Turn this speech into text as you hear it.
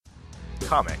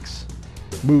Comics.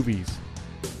 Movies.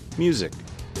 Music.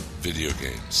 Video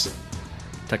games.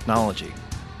 Technology.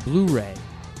 Blu-ray.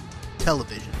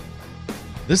 Television.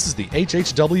 This is the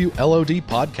HHW LOD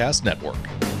Podcast Network.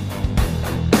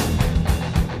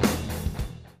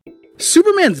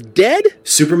 Superman's dead?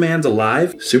 Superman's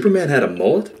alive? Superman had a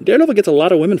mullet? Daredevil gets a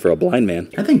lot of women for a blind man.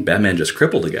 I think Batman just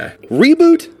crippled a guy.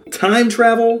 Reboot? Time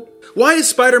travel? Why is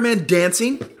Spider-Man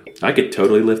dancing? I could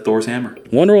totally lift Thor's hammer.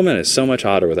 Wonder Woman is so much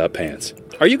hotter without pants.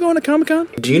 Are you going to Comic-Con?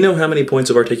 Do you know how many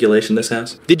points of articulation this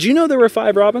has? Did you know there were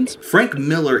 5 Robins? Frank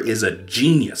Miller is a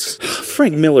genius.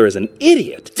 Frank Miller is an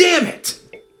idiot. Damn it!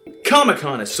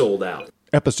 Comic-Con is sold out.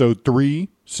 Episode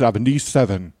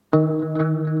 377. The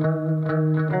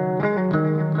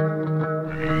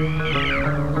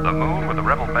moon with the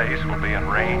rebel base will be in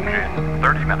range in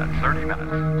 30 minutes.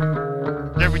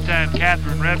 Every time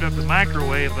Catherine revved up the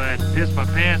microwave, I'd piss my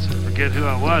pants and forget who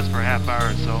I was for a half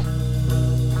hour or so.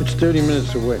 It's 30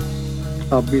 minutes away.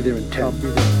 I'll be there in 10.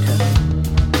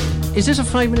 Is this a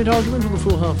 5-minute argument or a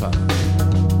full half hour?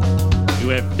 You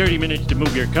have 30 minutes to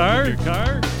move your car.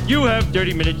 You have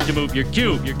 30 minutes to move your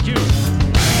cube.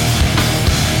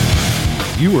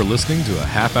 You are listening to a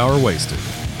half hour wasted.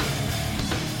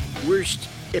 Worst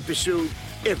episode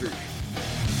ever.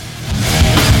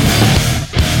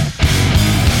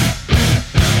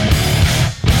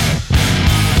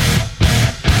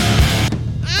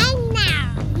 And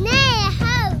now,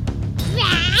 Neho,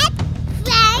 Brad,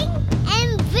 Frank,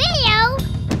 and Video.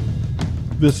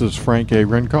 This is Frank A.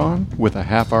 Rincon with a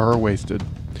half hour wasted.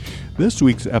 This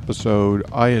week's episode,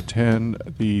 I attend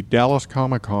the Dallas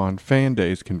Comic-Con Fan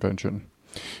Days convention.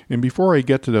 And before I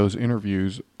get to those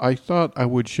interviews, I thought I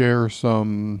would share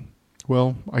some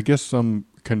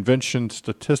convention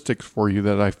statistics for you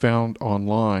that I found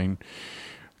online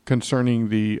concerning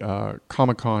the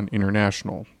Comic-Con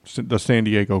International, the San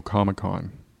Diego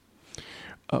Comic-Con.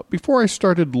 Before I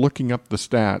started looking up the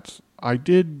stats, I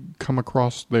did come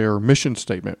across their mission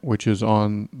statement, which is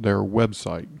on their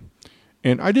website.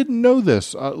 And I didn't know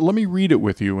this. Let me read it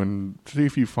with you and see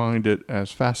if you find it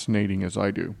as fascinating as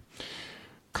I do.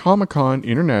 Comic-Con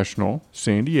International,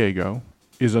 San Diego,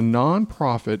 is a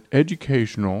non-profit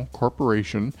educational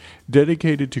corporation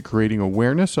dedicated to creating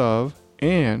awareness of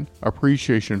and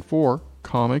appreciation for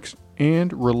comics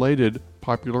and related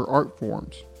popular art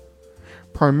forms,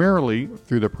 primarily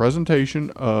through the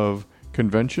presentation of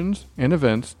conventions and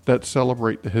events that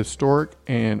celebrate the historic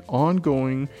and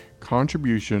ongoing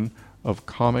contribution of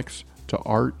comics to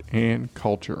art and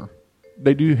culture.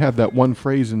 They do have that one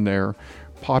phrase in there,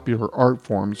 popular art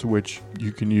forms, which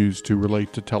you can use to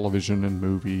relate to television and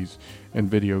movies and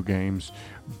video games.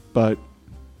 But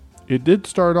it did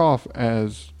start off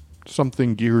as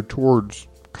something geared towards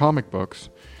comic books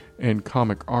and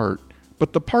comic art.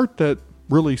 But the part that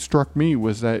really struck me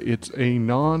was that it's a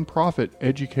non-profit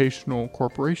educational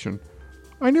corporation.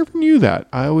 I never knew that.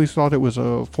 I always thought it was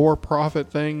a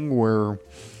for-profit thing where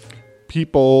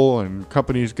people and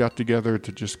companies got together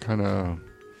to just kind of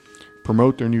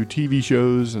promote their new TV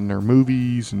shows and their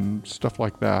movies and stuff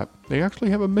like that. They actually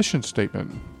have a mission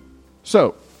statement.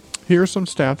 So, here are some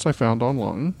stats I found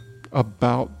online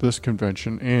about this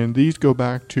convention, and these go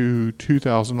back to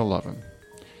 2011.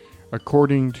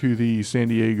 According to the San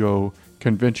Diego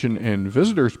Convention and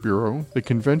Visitors Bureau, the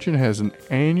convention has an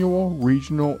annual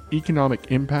regional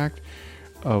economic impact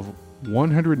of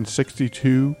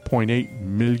 $162.8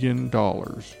 million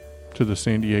to the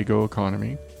San Diego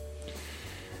economy.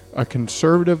 A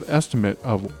conservative estimate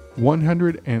of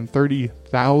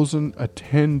 130,000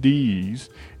 attendees,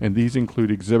 and these include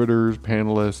exhibitors,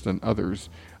 panelists, and others,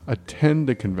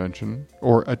 attended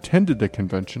the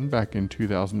convention back in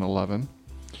 2011.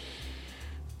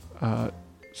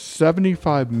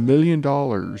 $75 million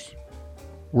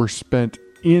were spent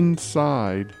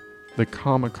inside the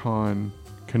Comic-Con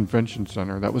Convention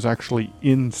Center. That was actually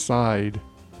inside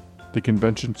the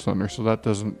convention center, so that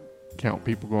doesn't count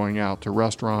people going out to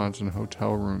restaurants and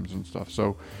hotel rooms and stuff.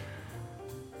 So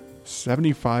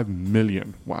 75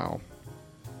 million. Wow.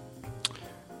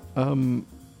 I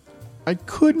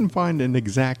couldn't find an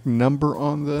exact number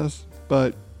on this,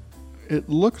 but it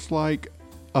looks like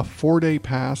a 4-day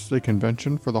pass to the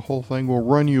convention for the whole thing will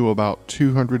run you about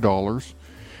 $200.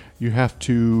 You have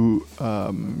to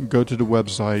go to the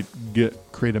website,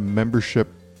 create a membership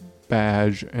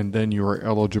badge, and then you are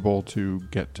eligible to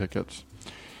get tickets.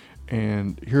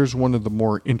 And here's one of the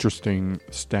more interesting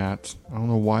stats. I don't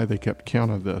know why they kept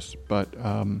count of this, but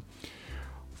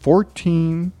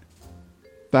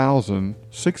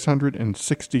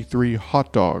 14,663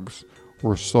 hot dogs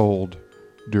were sold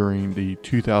during the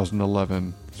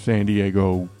 2011 San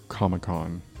Diego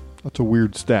Comic-Con. That's a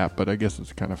weird stat, but I guess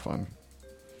it's kind of fun.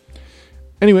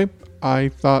 Anyway, I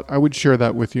thought I would share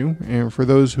that with you. And for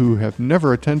those who have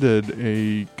never attended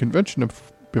a convention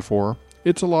before,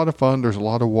 it's a lot of fun. There's a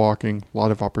lot of walking, a lot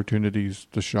of opportunities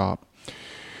to shop,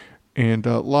 and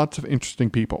lots of interesting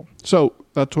people. So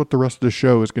that's what the rest of the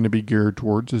show is going to be geared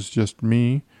towards, is just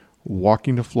me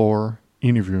walking the floor,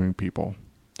 interviewing people.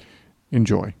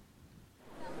 Enjoy.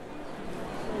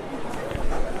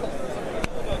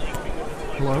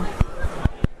 Hello?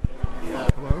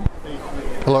 Hello?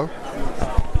 Hello?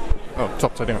 Oh, it's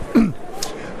upside down.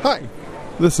 Hi,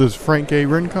 this is Frank A.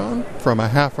 Rincon from A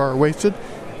Half Hour Wasted,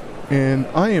 and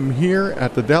I am here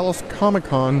at the Dallas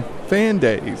Comic-Con Fan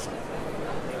Days.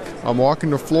 I'm walking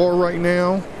the floor right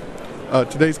now.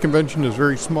 Today's convention is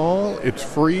very small. It's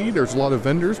free. There's a lot of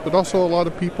vendors, but also a lot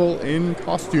of people in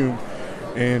costume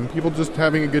and people just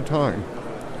having a good time.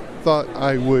 Thought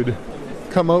I would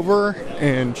come over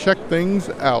and check things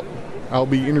out. I'll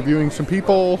be interviewing some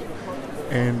people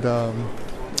and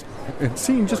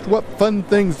seeing just what fun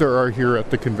things there are here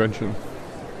at the convention.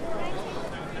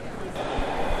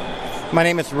 My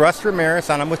name is Russ Ramirez,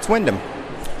 and I'm with Twindom.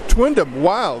 Twindom,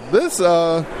 wow, this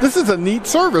is a neat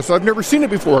service. I've never seen it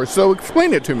before, so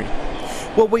explain it to me.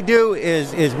 What we do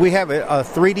is we have a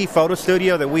 3D photo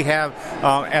studio that we have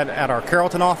at our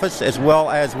Carrollton office, as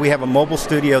well as we have a mobile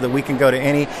studio that we can go to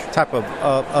any type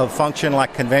of function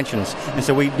like conventions. And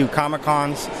so we do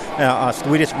Comic-Cons.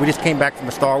 We just came back from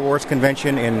a Star Wars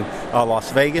convention in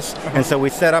Las Vegas, and so we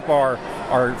set up our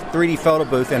 3D photo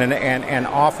booth and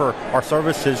offer our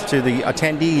services to the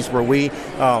attendees, where we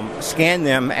scan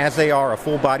them as they are, a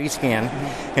full body scan,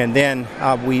 and then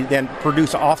we then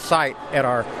produce off-site at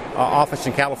our office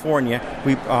in California.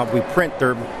 We print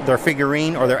their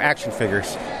figurine or their action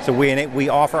figures. So we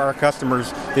offer our customers,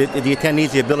 the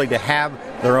attendees, the ability to have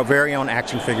their very own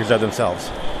action figures of themselves.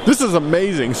 This is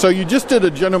amazing. So you just did a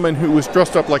gentleman who was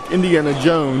dressed up like Indiana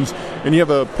Jones, and you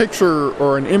have a picture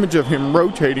or an image of him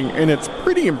rotating, and it's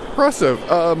pretty impressive.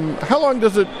 How long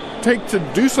does it take to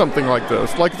do something like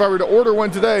this? Like if I were to order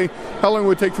one today, how long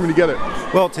would it take for me to get it?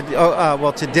 Well,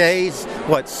 today's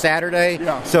Saturday,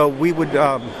 yeah. So we would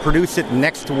produce it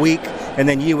next week, and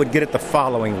then you would get it the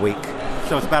following week.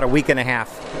 So it's about a week and a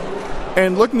half.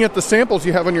 And looking at the samples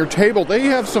you have on your table, they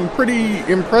have some pretty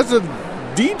impressive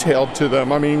detail to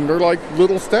them. I mean, they're like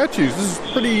little statues. This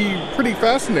is pretty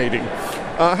fascinating.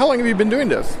 How long have you been doing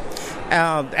this?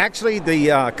 Actually,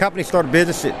 the company started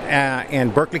business in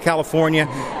Berkeley, California,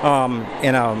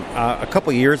 a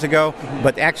couple of years ago.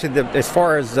 But actually, as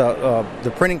far as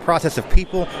the printing process of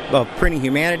people, of printing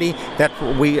humanity, that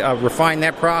we refined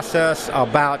that process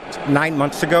about 9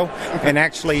 months ago. And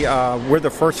actually, we're the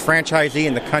first franchisee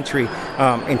in the country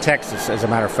in Texas. As a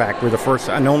matter of fact, we're the first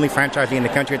and only franchisee in the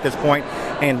country at this point.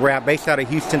 And we're based out of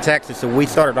Houston, Texas. So we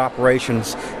started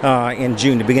operations in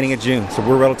June, the beginning of June. So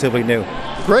we're relatively new.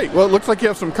 Great. Well, it looks like you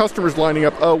have some customers lining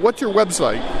up. What's your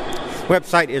website?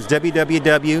 Website is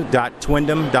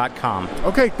www.twindom.com.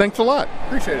 Okay, thanks a lot.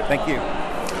 Appreciate it. Thank you.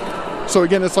 So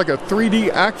again, it's like a 3D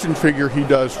action figure he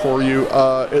does for you.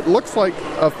 It looks like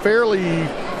a fairly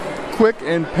quick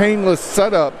and painless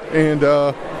setup. And,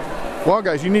 wow,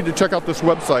 guys, you need to check out this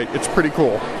website. It's pretty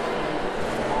cool.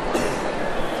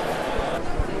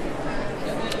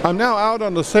 I'm now out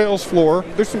on the sales floor.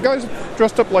 There's some guys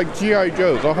dressed up like G.I.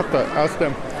 Joes. I'll have to ask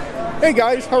them. Hey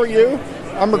guys, how are you?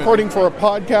 I'm recording for a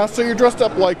podcast, so you're dressed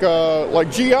up like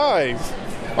GIs.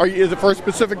 Is it for a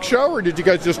specific show, or did you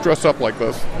guys just dress up like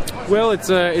this? Well,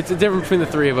 it's a difference between the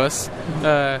three of us.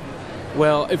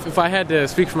 Well, if I had to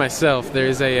speak for myself,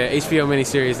 there's a HBO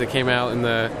miniseries that came out in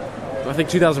I think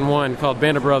 2001, called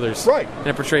Band of Brothers. Right. And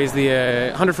it portrays the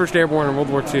 101st Airborne in World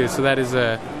War II. So that is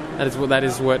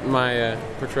what my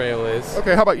portrayal is.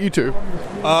 Okay, how about you two?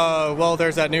 Well,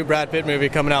 there's that new Brad Pitt movie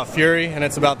coming out, Fury, and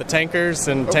it's about the tankers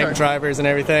and tank drivers and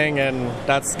everything, and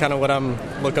that's kind of what I'm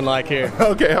looking like here.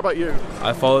 Okay, how about you?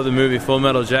 I followed the movie Full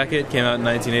Metal Jacket, came out in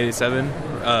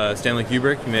 1987. Stanley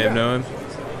Kubrick, you may have known him.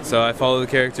 So I follow the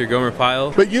character Gomer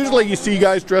Pyle. But usually you see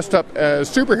guys dressed up as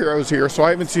superheroes here, so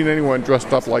I haven't seen anyone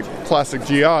dressed up like classic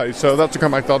GIs, so that's the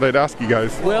comment I thought I'd ask you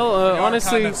guys. Well,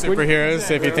 honestly... Kind of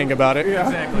superheroes, if you think about it. Yeah.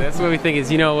 Exactly, that's what we think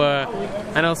is, I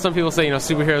know some people say,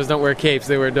 superheroes don't wear capes,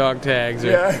 they wear dog tags.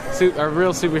 Or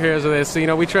real superheroes are this.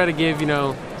 So, we try to give,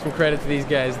 some credit to these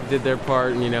guys that did their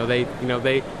part, and, they have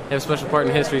a special part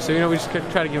in history, so, we just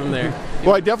try to give them their...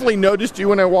 Well, I definitely noticed you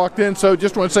when I walked in, so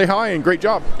just want to say hi and great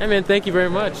job. Hey, man, thank you very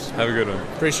much. Have a good one.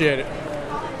 Appreciate it.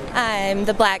 I'm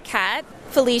the Black Cat,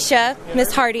 Felicia,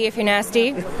 Miss Hardy if you're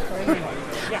nasty.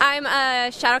 I'm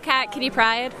Shadow Cat, Kitty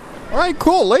Pryde. All right,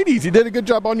 cool. Ladies, you did a good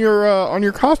job on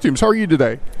your costumes. How are you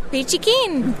today? Peachy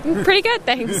keen. Pretty good,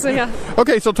 thanks. Yeah.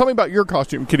 Okay, so tell me about your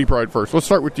costume, Kitty Pryde, first. Let's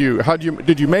start with you.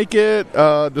 Did you make it?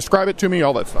 Describe it to me,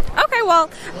 all that stuff. Okay, well,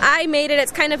 I made it.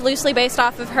 It's kind of loosely based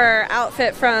off of her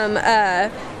outfit from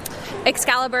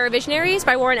Excalibur Visionaries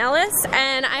by Warren Ellis,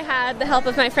 and I had the help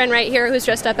of my friend right here who's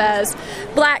dressed up as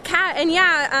Black Cat,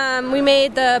 and we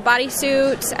made the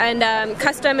bodysuit and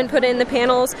custom and put in the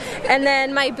panels, and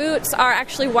then my boots are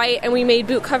actually white, and we made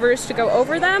boot covers to go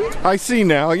over them. I see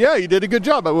now. Yeah, you did a good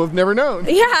job. I would have never known.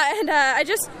 Yeah, and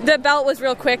the belt was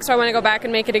real quick, so I want to go back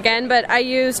and make it again, but I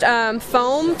used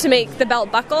foam to make the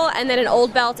belt buckle, and then an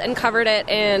old belt, and covered it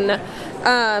in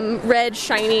red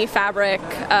shiny fabric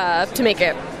to make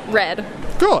it red.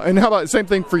 Cool. And how about same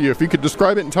thing for you? If you could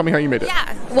describe it and tell me how you made it.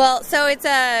 Yeah. Well, so it's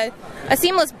a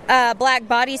seamless black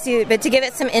bodysuit, but to give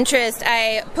it some interest,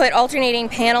 I put alternating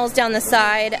panels down the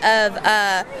side of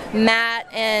matte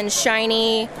and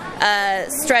shiny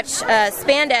stretch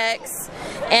spandex.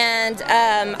 And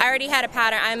I already had a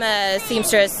pattern. I'm a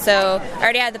seamstress, so I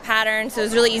already had the pattern, so it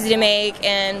was really easy to make.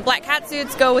 And black cat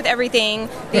suits go with everything.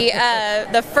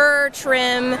 The fur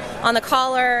trim on the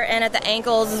collar and at the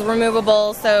ankles is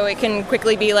removable, so it can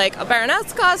quickly be like a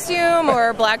Baroness costume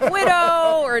or Black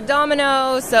Widow or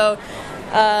Domino. So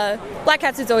black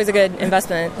cat suit's always a good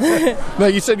investment. Now,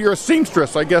 you said you're a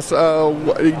seamstress. I guess,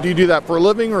 do you do that for a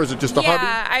living, or is it just a hobby?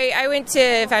 Yeah, I went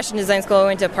to fashion design school. I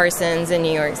went to Parsons in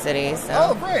New York City. So.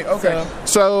 Oh, great. Okay.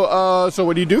 So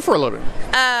what do you do for a living?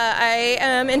 I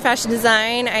am in fashion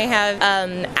design. I have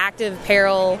active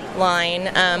apparel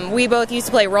line. We both used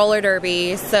to play roller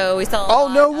derby, so we sell.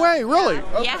 Oh, no way! Really?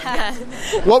 Okay. Yeah.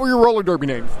 What were your roller derby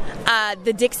names?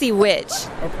 The Dixie Witch.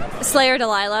 Okay. Slayer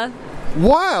Delilah.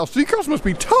 Wow, so you girls must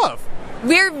be tough.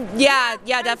 Yeah,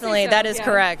 definitely. That is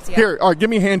correct. Yeah. Here, all right, give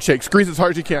me a handshake. Squeeze as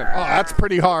hard as you can. Oh, that's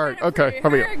pretty hard. Okay, how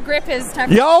about you? Her grip is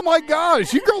tough. Yeah, oh my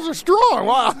gosh, you girls are strong.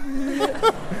 Wow.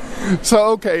 So,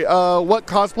 okay, what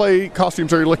cosplay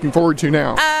costumes are you looking forward to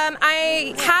now?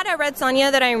 I had a Red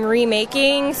Sonja that I'm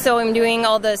remaking, so I'm doing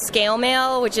all the scale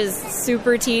mail, which is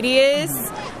super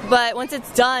tedious. But once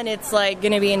it's done, it's like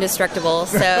going to be indestructible.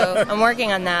 So I'm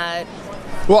working on that.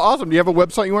 Well, awesome. Do you have a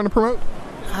website you want to promote?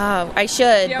 Oh, I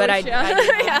should, but I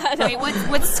yeah, wait,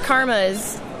 what's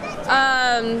Karma's?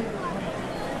 I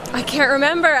can't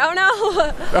remember. Oh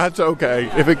no. That's okay.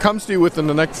 If it comes to you within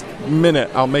the next minute,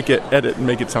 I'll make it edit and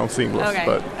make it sound seamless. Okay.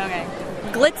 But. Okay.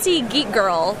 Glitzy Geek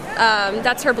Girl.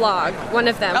 That's her blog. One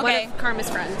of them. Okay. One of Karma's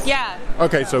friends. Yeah.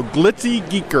 Okay, so Glitzy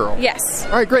Geek Girl. Yes.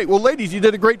 All right, great. Well, ladies, you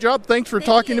did a great job. Thanks for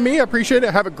talking to me. I appreciate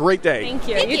it. Have a great day. Thank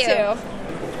you. Thank you too.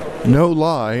 No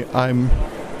lie, I'm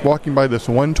walking by this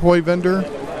one toy vendor,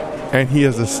 and he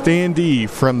is a standee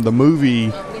from the movie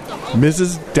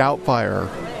Mrs. Doubtfire.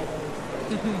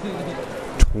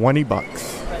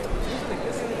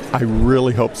 $20. I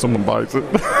really hope someone buys it.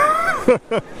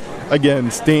 Again,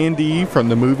 standee from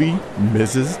the movie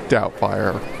Mrs.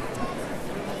 Doubtfire.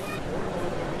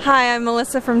 Hi, I'm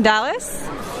Melissa from Dallas.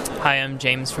 Hi, I'm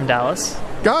James from Dallas.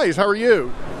 Guys, how are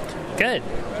you? Good.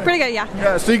 Pretty good, yeah.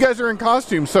 Yeah, so you guys are in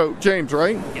costume. So, James,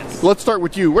 right? Yes. Let's start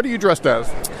with you. What are you dressed as?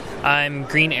 I'm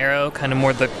Green Arrow, kind of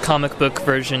more the comic book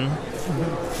version.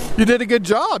 You did a good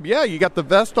job. Yeah, you got the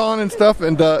vest on and stuff.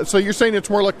 And so you're saying it's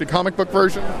more like the comic book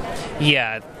version?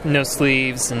 Yeah, no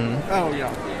sleeves and... Oh,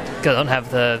 yeah. Because I don't have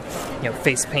the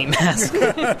face paint mask.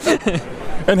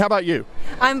 And how about you?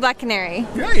 I'm Black Canary.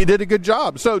 Yeah, you did a good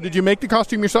job. So, did you make the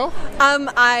costume yourself?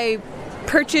 I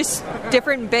purchased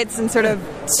different bits and sort of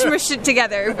smushed it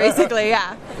together, basically,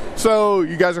 yeah. So,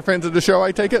 you guys are fans of the show,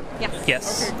 I take it?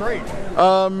 Yes. Okay, great.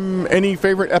 Any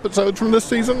favorite episodes from this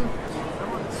season?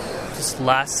 Just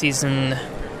last season...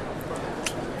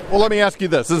 Well, let me ask you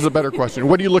this. This is a better question.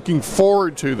 What are you looking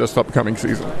forward to this upcoming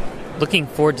season? Looking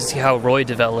forward to see how Roy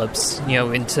develops,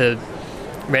 into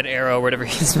Red Arrow, whatever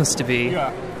he's supposed to be.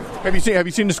 Yeah. Have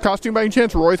you seen this costume by any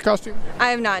chance, Roy's costume? I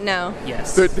have not, no.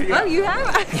 Yes. Oh, you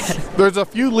have? There's a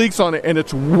few leaks on it, and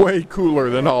it's way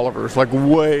cooler than Oliver's. Like,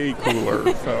 way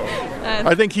cooler. So,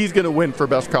 I think he's going to win for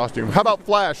best costume. How about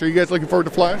Flash? Are you guys looking forward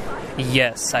to Flash?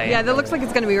 Yes, I am. Yeah, that looks like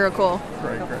it's going to be real cool.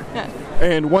 Great. Yeah.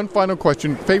 And one final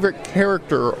question. Favorite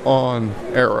character on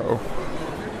Arrow?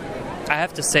 I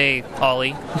have to say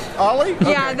Ollie. Ollie?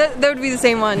 Okay. Yeah, that would be the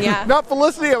same one, yeah. Not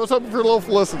Felicity? I was hoping for a little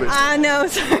Felicity. No,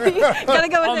 sorry. Gotta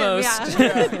go with Almost. him,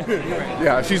 yeah.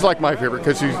 Yeah, she's like my favorite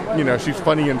because she's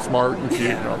funny and smart and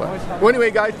cute and all that. Well,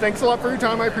 anyway, guys, thanks a lot for your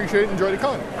time. I appreciate it. Enjoy the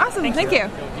con. Awesome, thank you.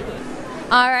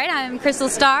 All right, I'm Crystal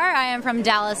Starr. I am from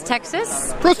Dallas,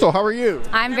 Texas. Crystal, how are you?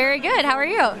 I'm very good. How are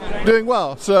you? Doing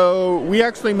well. So we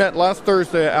actually met last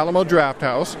Thursday at Alamo Draft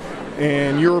House,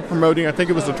 and you were promoting, I think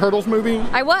it was the Turtles movie?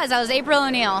 I was April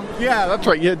O'Neil. Yeah, that's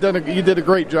right. You did a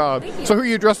great job. So who are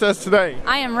you dressed as today?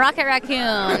 I am Rocket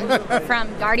Raccoon from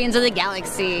Guardians of the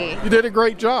Galaxy. You did a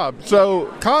great job.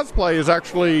 So cosplay is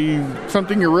actually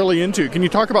something you're really into. Can you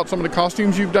talk about some of the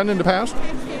costumes you've done in the past?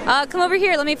 Come over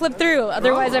here. Let me flip through.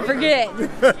 Otherwise, I forget.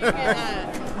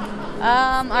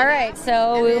 All right.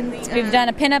 So we've done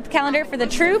a pinup calendar for the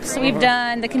troops. We've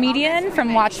done the comedian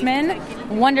from Watchmen,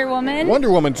 Wonder Woman. Wonder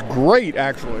Woman's great,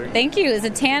 actually. Thank you.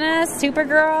 Zatanna,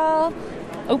 Supergirl.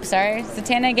 Oops, sorry.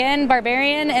 Zatanna again,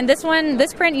 Barbarian. And this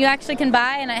print you actually can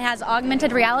buy, and it has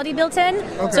augmented reality built in.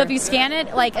 Okay. So if you scan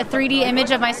it, like a 3D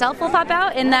image of myself will pop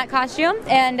out in that costume.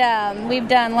 And we've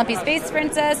done Lumpy Space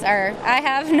Princess, or I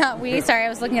have, not we. Sorry, I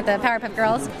was looking at the Powerpuff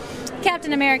Girls.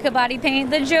 Captain America body paint,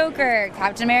 the Joker,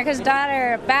 Captain America's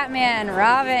daughter, Batman,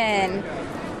 Robin,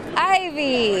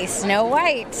 Ivy, Snow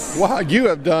White. Wow, you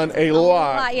have done a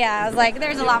lot. Yeah, I was like,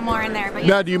 there's a lot more in there. But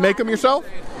now, do you make them yourself?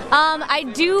 I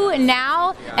do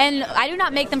now, and I do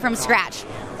not make them from scratch.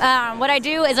 What I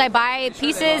do is I buy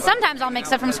pieces. Sometimes I'll make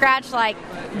stuff from scratch, like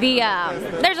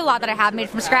there's a lot that I have made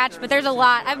from scratch, but there's a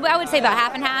lot, I would say about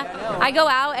half and half. I go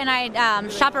out and I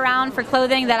shop around for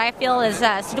clothing that I feel is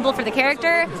suitable for the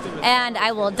character, and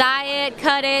I will dye it,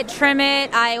 cut it, trim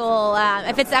it. I will,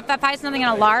 if I find something in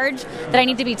a large that I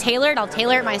need to be tailored, I'll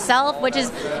tailor it myself, which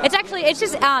is,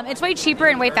 it's way cheaper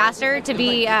and way faster to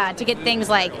get things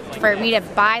like, for me to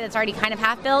buy that's already kind of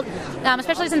half built,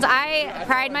 especially since I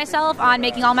pride myself on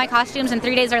making all my costumes in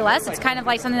 3 days or less. It's kind of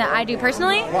like something that I do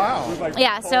personally. Wow.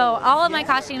 Yeah, so all of my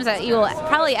costumes that you will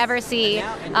probably ever see,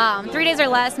 3 days or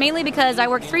less, mainly because I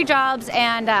work 3 jobs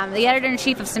and the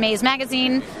editor-in-chief of Samaze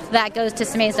magazine that goes to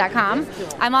Samaze.com.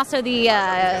 I'm also the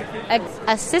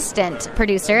assistant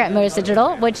producer at Modus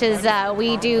Digital, which is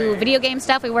we do video game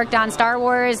stuff. We worked on Star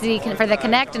Wars for the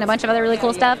Kinect and a bunch of other really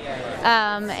cool stuff.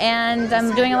 And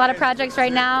I'm doing a lot of projects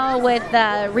right now with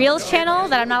Reels channel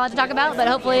that I'm not allowed to talk about, but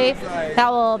hopefully that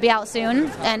will be out soon,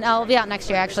 and it'll be out next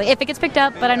year actually, if it gets picked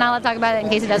up, but I'm not allowed to talk about it in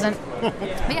case it doesn't. But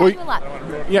yeah, I do a lot.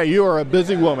 Yeah, you are a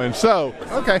busy woman. So,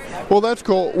 okay. Well, that's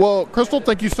cool. Well, Crystal,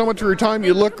 thank you so much for your time.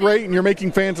 You look great, and you're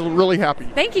making fans really happy.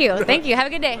 Thank you. Thank you. Have a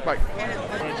good day. Bye.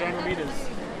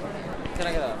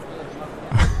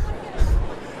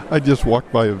 I just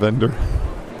walked by a vendor,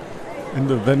 and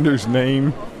the vendor's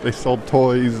name, they sold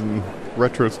toys and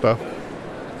retro stuff.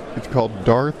 It's called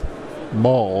Darth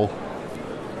Maul,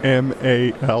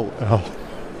 M-A-L-L.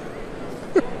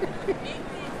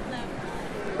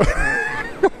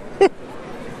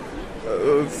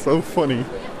 It's so funny.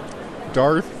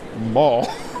 Darth Maul.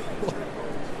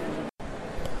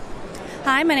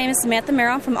 Hi, my name is Samantha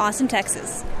Maron from Austin,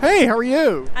 Texas. Hey, how are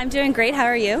you? I'm doing great. How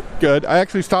are you? Good. I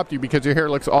actually stopped you because your hair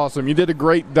looks awesome. You did a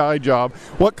great dye job.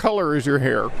 What color is your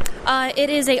hair? It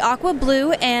is a aqua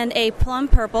blue and a plum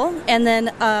purple, and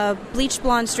then bleached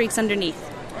blonde streaks underneath.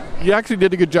 You actually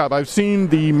did a good job. I've seen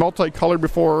the multicolored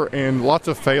before and lots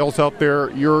of fails out there.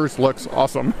 Yours looks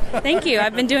awesome. Thank you.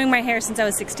 I've been doing my hair since I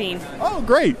was 16. Oh,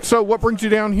 great. So what brings you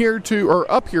down here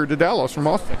up here to Dallas from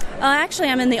Austin? Actually,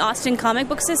 I'm in the Austin Comic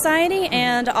Book Society,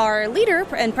 and our leader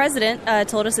and president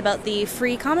told us about the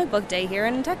free comic book day here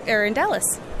in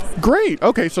Dallas. Great.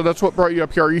 Okay, so that's what brought you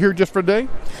up here. Are you here just for today?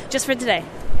 Just for today.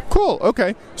 Cool.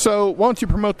 Okay. So why don't you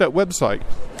promote that website?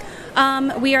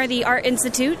 We are the Art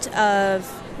Institute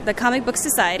of the Comic Book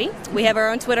Society. We have our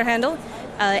own Twitter handle,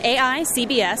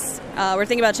 AICBS. We're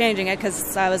thinking about changing it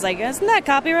because I was like, isn't that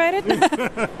copyrighted?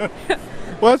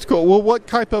 Well, that's cool. Well, what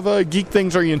type of geek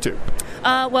things are you into?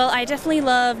 Well, I definitely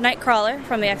love Nightcrawler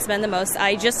from the X-Men the most.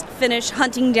 I just finished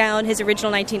hunting down his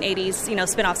original 1980s,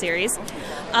 spin-off series.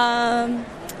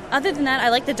 Other than that, I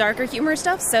like the darker humor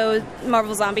stuff, so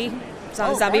Marvel Zombie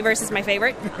Zombieverse is my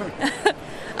favorite.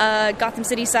 Gotham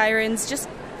City Sirens,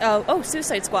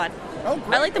 Suicide Squad. Oh,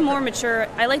 great. I like the more mature,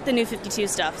 I like the New 52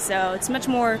 stuff, so it's much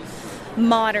more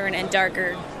modern and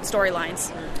darker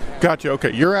storylines. Gotcha.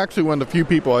 Okay, you're actually one of the few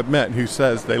people I've met who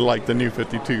says they like the New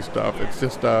 52 stuff. It's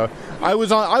just I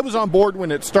was on board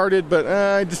when it started, but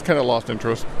I just kind of lost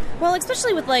interest. Well,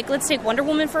 especially with let's take Wonder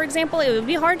Woman for example. It would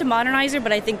be hard to modernize her,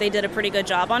 but I think they did a pretty good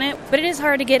job on it. But it is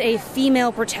hard to get a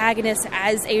female protagonist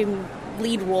as a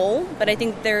lead role, but I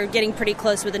think they're getting pretty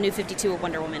close with the New 52 of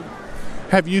Wonder Woman.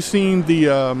 Have you seen the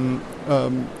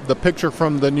picture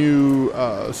from the new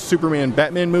Superman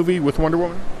Batman movie with Wonder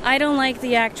Woman? I don't like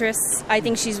the actress. I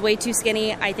think she's way too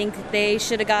skinny. I think they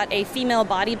should have got a female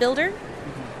bodybuilder.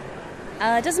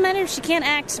 It doesn't matter if she can't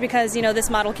act because, this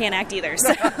model can't act either.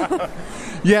 So.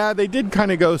 Yeah, they did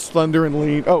kind of go slender and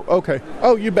lean. Oh, okay.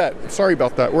 Oh, you bet. Sorry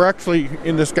about that. We're actually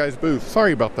in this guy's booth.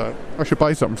 Sorry about that. I should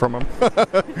buy something from him.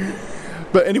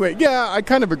 But anyway, yeah, I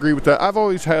kind of agree with that. I've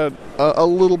always had a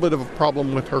little bit of a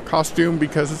problem with her costume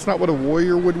because it's not what a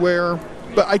warrior would wear.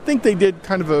 But I think they did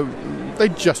kind of they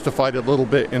justified it a little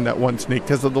bit in that one sneak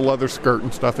because of the leather skirt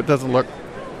and stuff. It doesn't look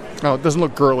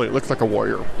girly. It looks like a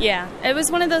warrior. Yeah, it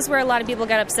was one of those where a lot of people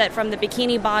got upset from the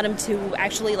bikini bottom to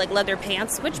actually like leather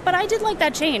pants, but I did like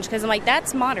that change because I'm like,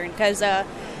 that's modern because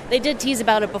they did tease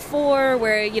about it before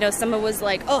where, someone was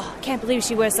like, oh, I can't believe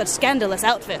she wears such scandalous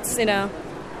outfits,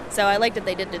 So I liked that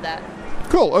they did do that.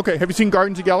 Cool. Okay. Have you seen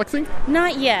Guardians of the Galaxy?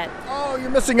 Not yet. Oh, you're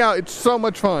missing out. It's so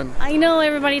much fun. I know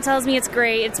everybody tells me it's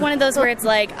great. It's one of those where it's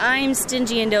like, I'm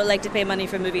stingy and don't like to pay money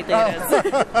for movie theaters.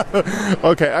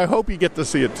 Okay. I hope you get to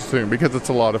see it soon because it's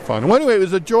a lot of fun. Well, anyway, it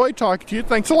was a joy talking to you.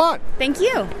 Thanks a lot. Thank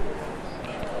you.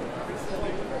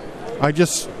 I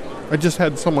just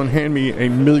had someone hand me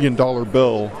 $1 million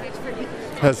bill.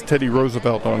 Has Teddy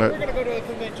Roosevelt on it.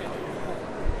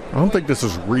 I don't think this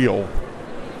is real.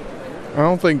 I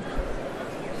don't think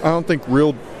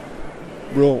real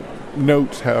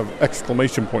notes have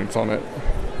exclamation points on it.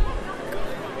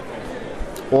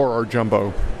 Or are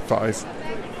jumbo size.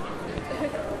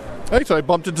 Hey, so I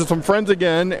bumped into some friends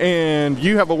again, and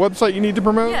you have a website you need to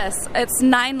promote? Yes, it's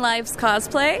 9 Lives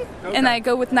Cosplay, and I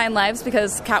go with 9 Lives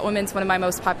because Catwoman's one of my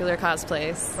most popular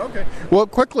cosplays. Okay. Well,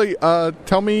 quickly,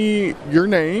 tell me your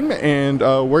name and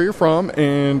where you're from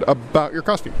and about your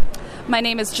costume. My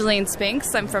name is Jelaine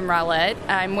Spinks. I'm from Rowlett.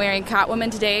 I'm wearing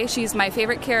Catwoman today. She's my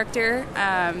favorite character,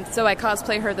 so I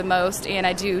cosplay her the most, and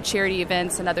I do charity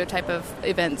events and other type of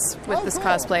events with this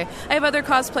cosplay. I have other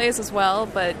cosplays as well,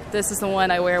 but this is the one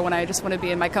I wear when I just want to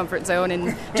be in my comfort zone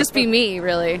and just be me,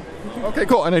 really. Okay,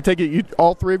 cool. And I take it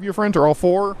all 3 of your friends or all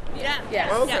 4? Yeah.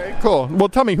 Okay, cool. Well,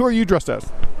 tell me, who are you dressed as?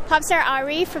 Popstar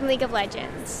Ari from League of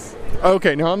Legends.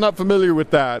 Okay, now I'm not familiar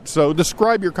with that, so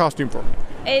describe your costume for me.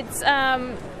 It's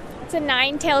a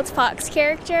 9-tailed fox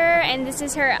character, and this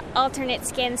is her alternate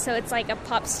skin, so it's like a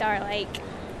pop star-like.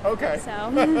 Okay. So.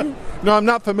 No, I'm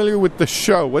not familiar with the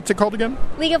show. What's it called again?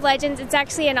 League of Legends. It's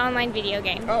actually an online video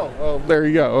game. Oh, well, there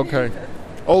you go. Okay.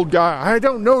 Old guy. I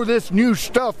don't know this new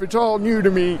stuff. It's all new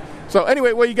to me. So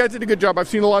anyway, well, you guys did a good job. I've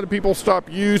seen a lot of people stop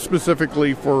you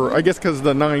specifically for, I guess, because of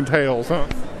the 9 tails, huh?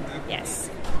 Yes.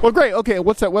 Well, great. Okay,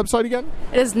 what's that website again?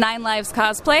 It is 9 Lives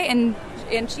Cosplay, and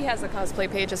she has a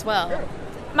cosplay page as well. Yeah.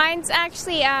 Mine's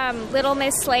actually Little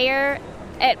Miss Slayer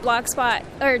at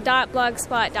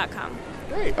blogspot.com.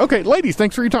 Great. Okay, ladies,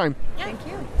 thanks for your time. Yeah. Thank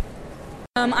you.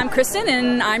 I'm Kristen,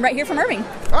 and I'm right here from Irving.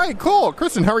 All right, cool.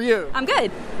 Kristen, how are you? I'm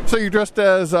good. So you're dressed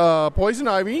as Poison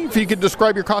Ivy. If you could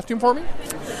describe your costume for me?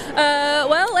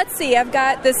 Well, let's see. I've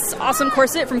got this awesome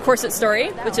corset from Corset Story,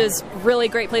 which is a really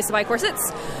great place to buy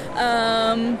corsets.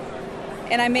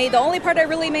 And the only part I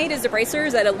really made is the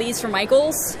bracers at Elise from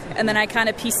Michaels, and then I kind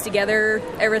of pieced together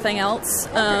everything else.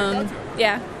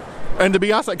 Yeah. And to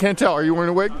be honest, I can't tell. Are you wearing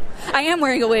a wig? I am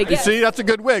wearing a wig, yes. See, that's a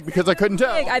good wig because I couldn't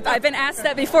tell. I've been asked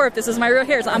that before if this is my real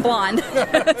hair, so I'm blonde.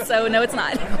 So no, it's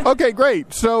not. Okay,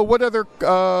 great. So what other,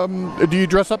 do you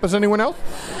dress up as anyone else?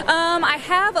 I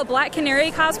have a Black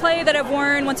Canary cosplay that I've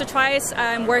worn once or twice.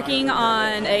 I'm working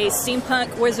on a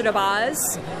steampunk Wizard of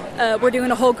Oz. We're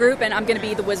doing a whole group, and I'm going to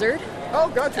be the wizard. Oh,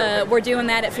 gotcha. We're doing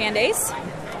that at Fan Days.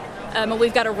 And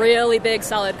we've got a really big,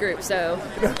 solid group, so.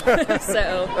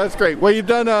 That's great. Well, you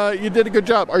did a good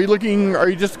job. Are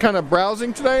you just kind of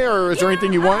browsing today, or is there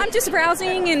anything you want? I'm just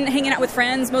browsing and hanging out with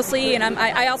friends mostly, and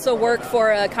I also work for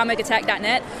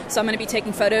comicattack.net, so I'm going to be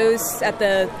taking photos at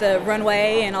the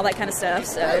runway and all that kind of stuff.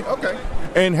 So. Okay.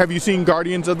 And have you seen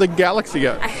Guardians of the Galaxy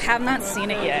yet? I have not seen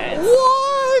it yet.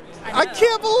 What? I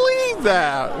can't believe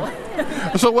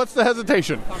that. So what's the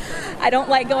hesitation? I don't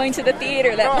like going to the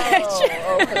theater that much.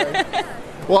 Okay.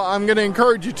 Well, I'm going to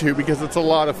encourage you to because it's a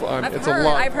lot of fun.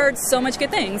 I've heard so much good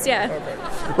things, yeah.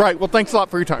 Okay. Right, well, thanks a lot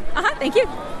for your time. Thank you.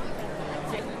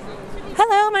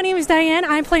 Hello, my name is Diane.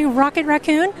 I'm playing Rocket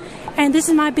Raccoon, and this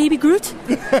is my baby Groot.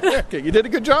 Okay, you did a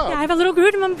good job. Yeah, I have a little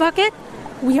Groot in my bucket.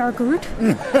 We are Groot.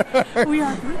 We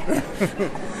are Groot.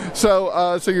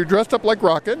 So you're dressed up like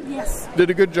Rocket. Yes.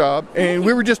 Did a good job. And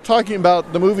we were just talking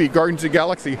about the movie Guardians of the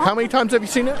Galaxy. How many times have you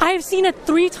seen it? I have seen it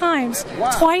 3 times.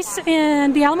 Wow. Twice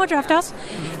in the Alamo Drafthouse,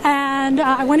 and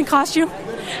I went in costume.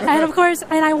 And of course,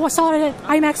 I saw it at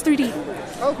IMAX 3D.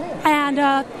 Oh, cool. And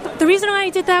the reason I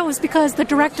did that was because the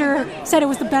director said it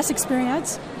was the best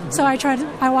experience. So I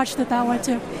watched it that way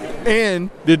too. And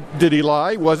did he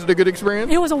lie? Was it a good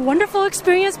experience? It was a wonderful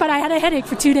experience, but I had a headache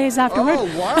for 2 days afterward. Oh,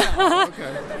 wow.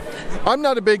 Okay. I'm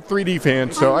not a big 3D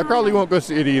fan, so I probably won't go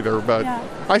see it either. But yeah.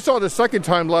 I saw it a second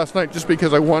time last night just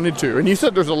because I wanted to. And you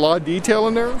said there's a lot of detail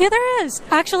in there? Yeah, there is.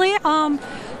 Actually,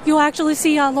 you'll actually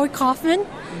see Lloyd Kaufman.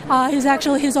 Who's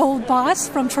actually his old boss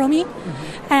from Tromie.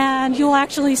 and you'll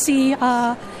actually see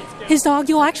his dog.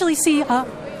 You'll actually see,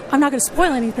 I'm not going to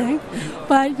spoil anything,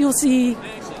 but you'll see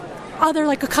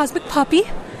like a cosmic puppy.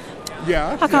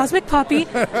 Yeah. A cosmic puppy.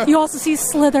 You also see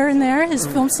Slither in there, his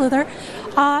film Slither.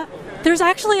 There's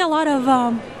actually a lot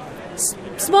of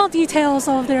small details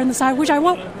over there on the side, which I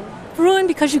won't ruin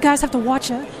because you guys have to watch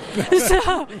it.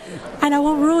 So, and I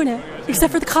won't ruin it,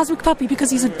 except for the cosmic puppy because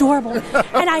he's adorable.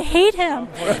 And I hate him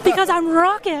because I'm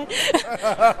Rocket.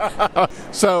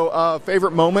 So,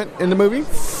 favorite moment in the movie?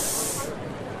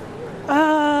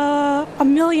 A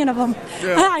million of them.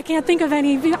 Yeah. I can't think of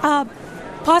any.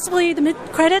 Possibly the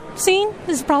mid-credit scene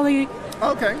is probably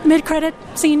okay. Mid-credit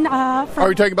scene. Are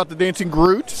we talking about the Dancing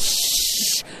Groot?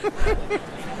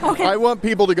 Okay. I want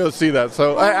people to go see that.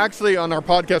 So actually on our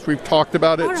podcast we've talked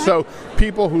about it. Right. So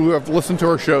people who have listened to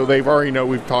our show, they've already know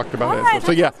we've talked about it. Right.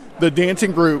 So yeah, the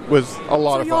Dancing Groot was a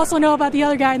lot of You fun. also know about the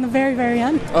other guy in the very, very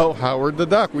end. Oh, Howard the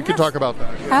Duck. We could talk about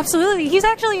that. Absolutely. He's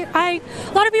actually, a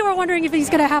lot of people are wondering if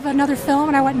he's going to have another film,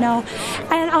 and I went no.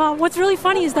 And what's really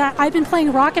funny is that I've been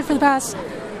playing Rocket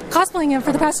cosplaying him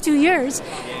for the past 2 years.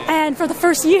 And for the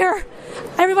first year,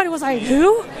 everybody was like,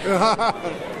 who?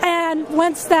 And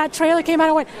once that trailer came out,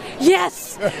 I went,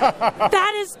 yes!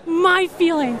 That is my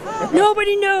feeling.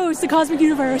 Nobody knows the Cosmic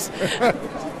Universe.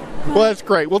 Well, that's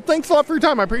great. Well, thanks a lot for your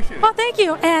time. I appreciate it. Well, thank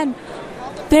you. And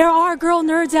there are girl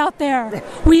nerds out there.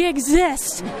 We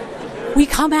exist. We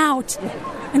come out.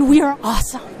 And we are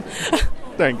awesome.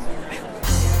 Thanks.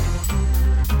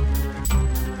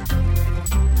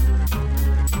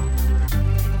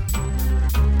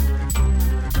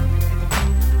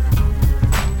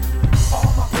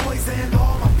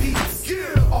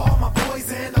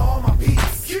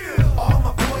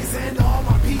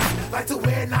 Like to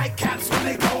wear nightcaps when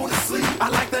they go to sleep. I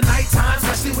like the nighttime,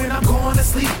 especially when I'm going to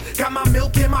sleep. Got my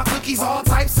milk and my cookies, all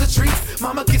types of treats.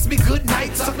 Mama kiss me good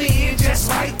night, tuck me in just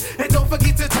right. And don't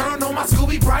forget to turn on my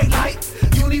Scooby bright light.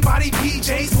 Unibody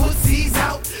PJs, put C's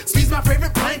out. Squeeze my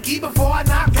favorite blankie before I